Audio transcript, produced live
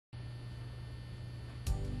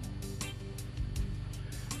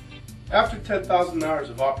After 10,000 hours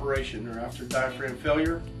of operation or after diaphragm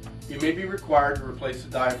failure, you may be required to replace the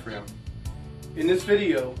diaphragm. In this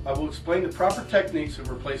video, I will explain the proper techniques of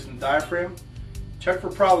replacing the diaphragm, check for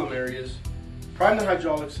problem areas, prime the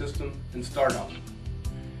hydraulic system, and start up.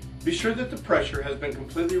 Be sure that the pressure has been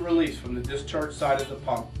completely released from the discharge side of the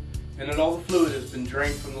pump and that all the fluid has been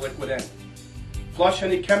drained from the liquid end. Flush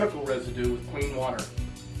any chemical residue with clean water.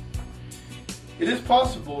 It is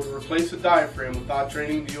possible to replace the diaphragm without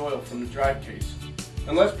draining the oil from the drive case,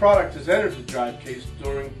 unless product has entered the drive case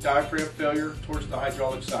during diaphragm failure towards the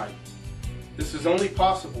hydraulic side. This is only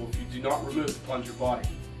possible if you do not remove the plunger body.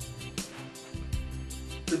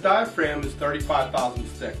 The diaphragm is 35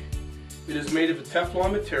 thousandths thick. It is made of a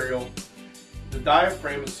Teflon material. The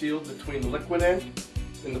diaphragm is sealed between the liquid end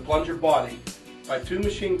and the plunger body by two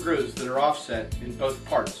machine grooves that are offset in both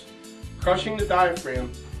parts, crushing the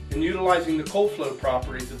diaphragm and utilizing the cold flow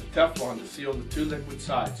properties of the Teflon to seal the two liquid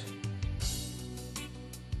sides.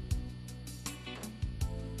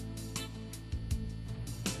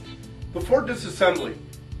 Before disassembly,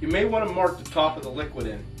 you may want to mark the top of the liquid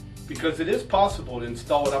end because it is possible to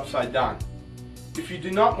install it upside down. If you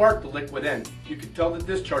do not mark the liquid end, you can tell the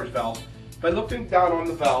discharge valve by looking down on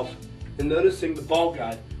the valve and noticing the ball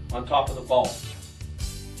guide on top of the ball.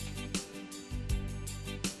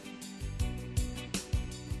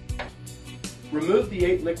 Remove the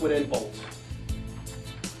 8 liquid end bolts.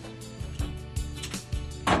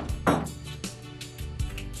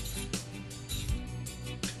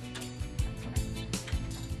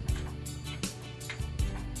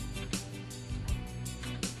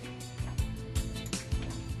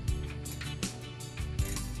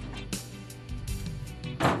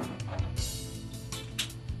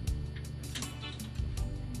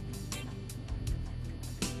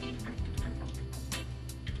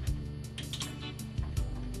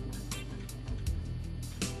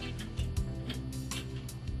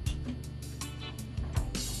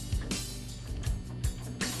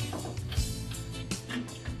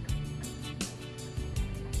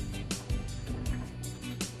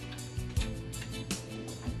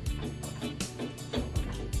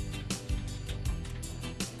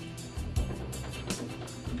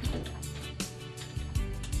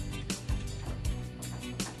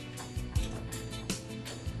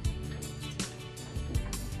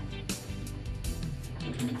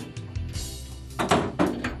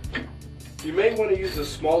 You may want to use a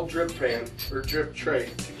small drip pan or drip tray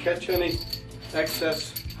to catch any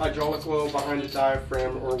excess hydraulic oil behind the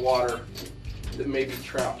diaphragm or water that may be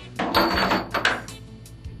trapped.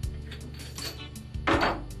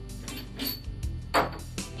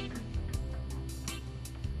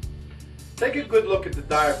 Take a good look at the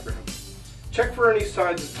diaphragm. Check for any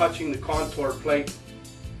signs of touching the contour plate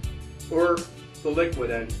or the liquid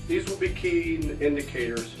end. These will be key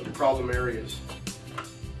indicators of problem areas.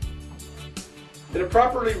 In a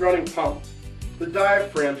properly running pump, the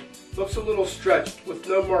diaphragm looks a little stretched with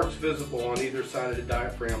no marks visible on either side of the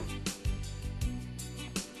diaphragm.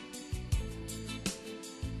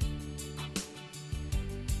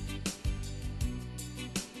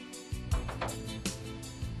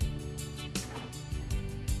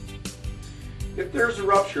 If there is a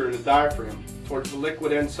rupture in the diaphragm towards the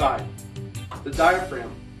liquid end side, the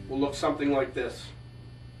diaphragm will look something like this.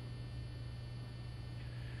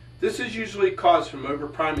 This is usually caused from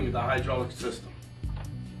over-priming the hydraulic system.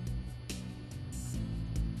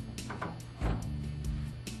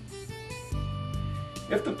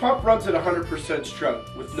 If the pump runs at 100%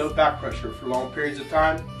 stroke with no back pressure for long periods of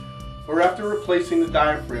time, or after replacing the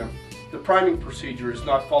diaphragm, the priming procedure is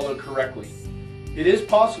not followed correctly, it is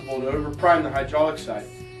possible to over-prime the hydraulic side,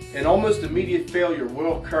 and almost immediate failure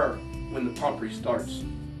will occur when the pump restarts.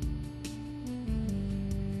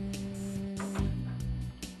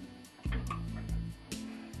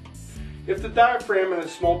 If the diaphragm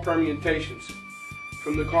has small permutations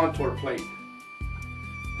from the contour plate,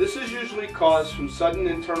 this is usually caused from sudden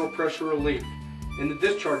internal pressure relief and the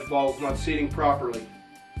discharge valve not seating properly.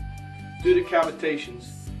 Due to cavitations,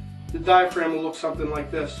 the diaphragm will look something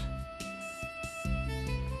like this.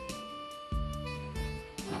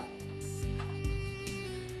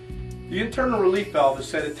 The internal relief valve is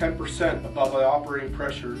set at 10% above the operating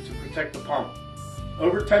pressure to protect the pump.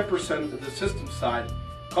 Over 10% of the system side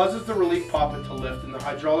causes the relief poppet to lift and the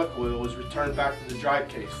hydraulic oil is returned back to the drive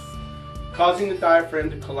case, causing the diaphragm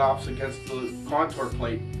to collapse against the contour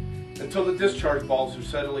plate until the discharge valves are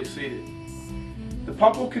steadily seated. The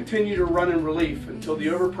pump will continue to run in relief until the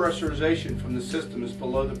overpressurization from the system is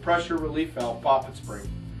below the pressure relief valve poppet spring.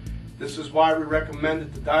 This is why we recommend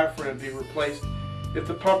that the diaphragm be replaced if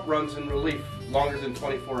the pump runs in relief longer than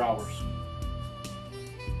 24 hours.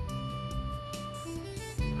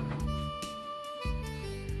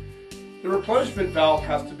 replenishment valve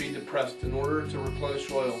has to be depressed in order to replenish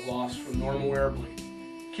oil lost from normal air bleed.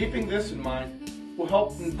 Keeping this in mind will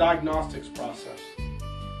help in the diagnostics process.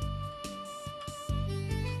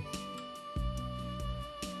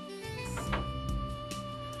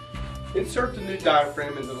 Insert the new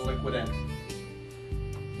diaphragm into the liquid end.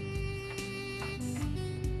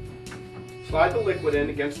 Slide the liquid end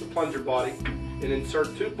against the plunger body and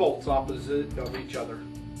insert 2 bolts opposite of each other,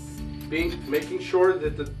 making sure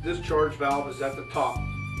that the discharge valve is at the top.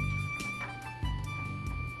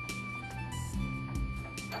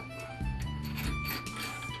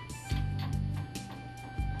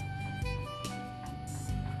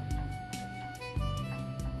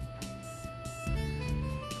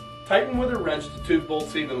 Tighten with a wrench the 2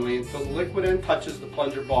 bolts evenly until the liquid end touches the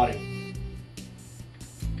plunger body.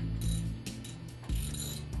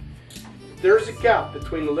 If there is a gap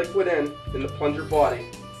between the liquid end and the plunger body,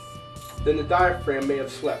 then the diaphragm may have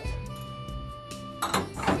slipped.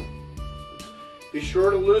 Be sure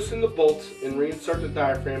to loosen the bolts and reinsert the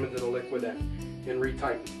diaphragm into the liquid end and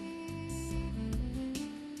retighten.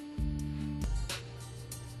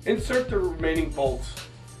 Insert the remaining bolts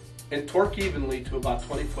and torque evenly to about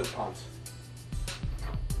 20 foot-pounds.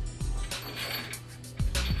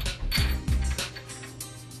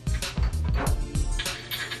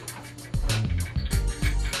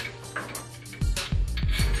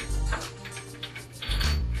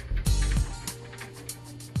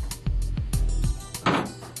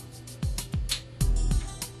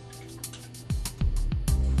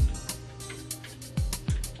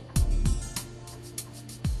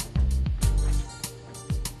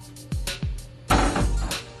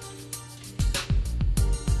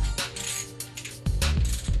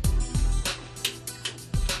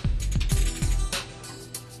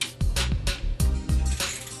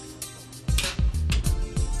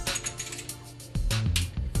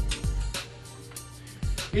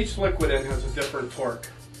 Each liquid end has a different torque.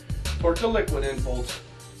 Torque the liquid end bolts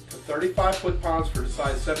to 35 foot-pounds for the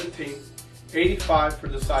size 17, 85 for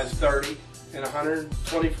the size 30, and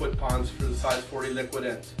 120 foot-pounds for the size 40 liquid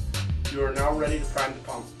ends. You are now ready to prime the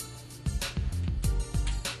pump.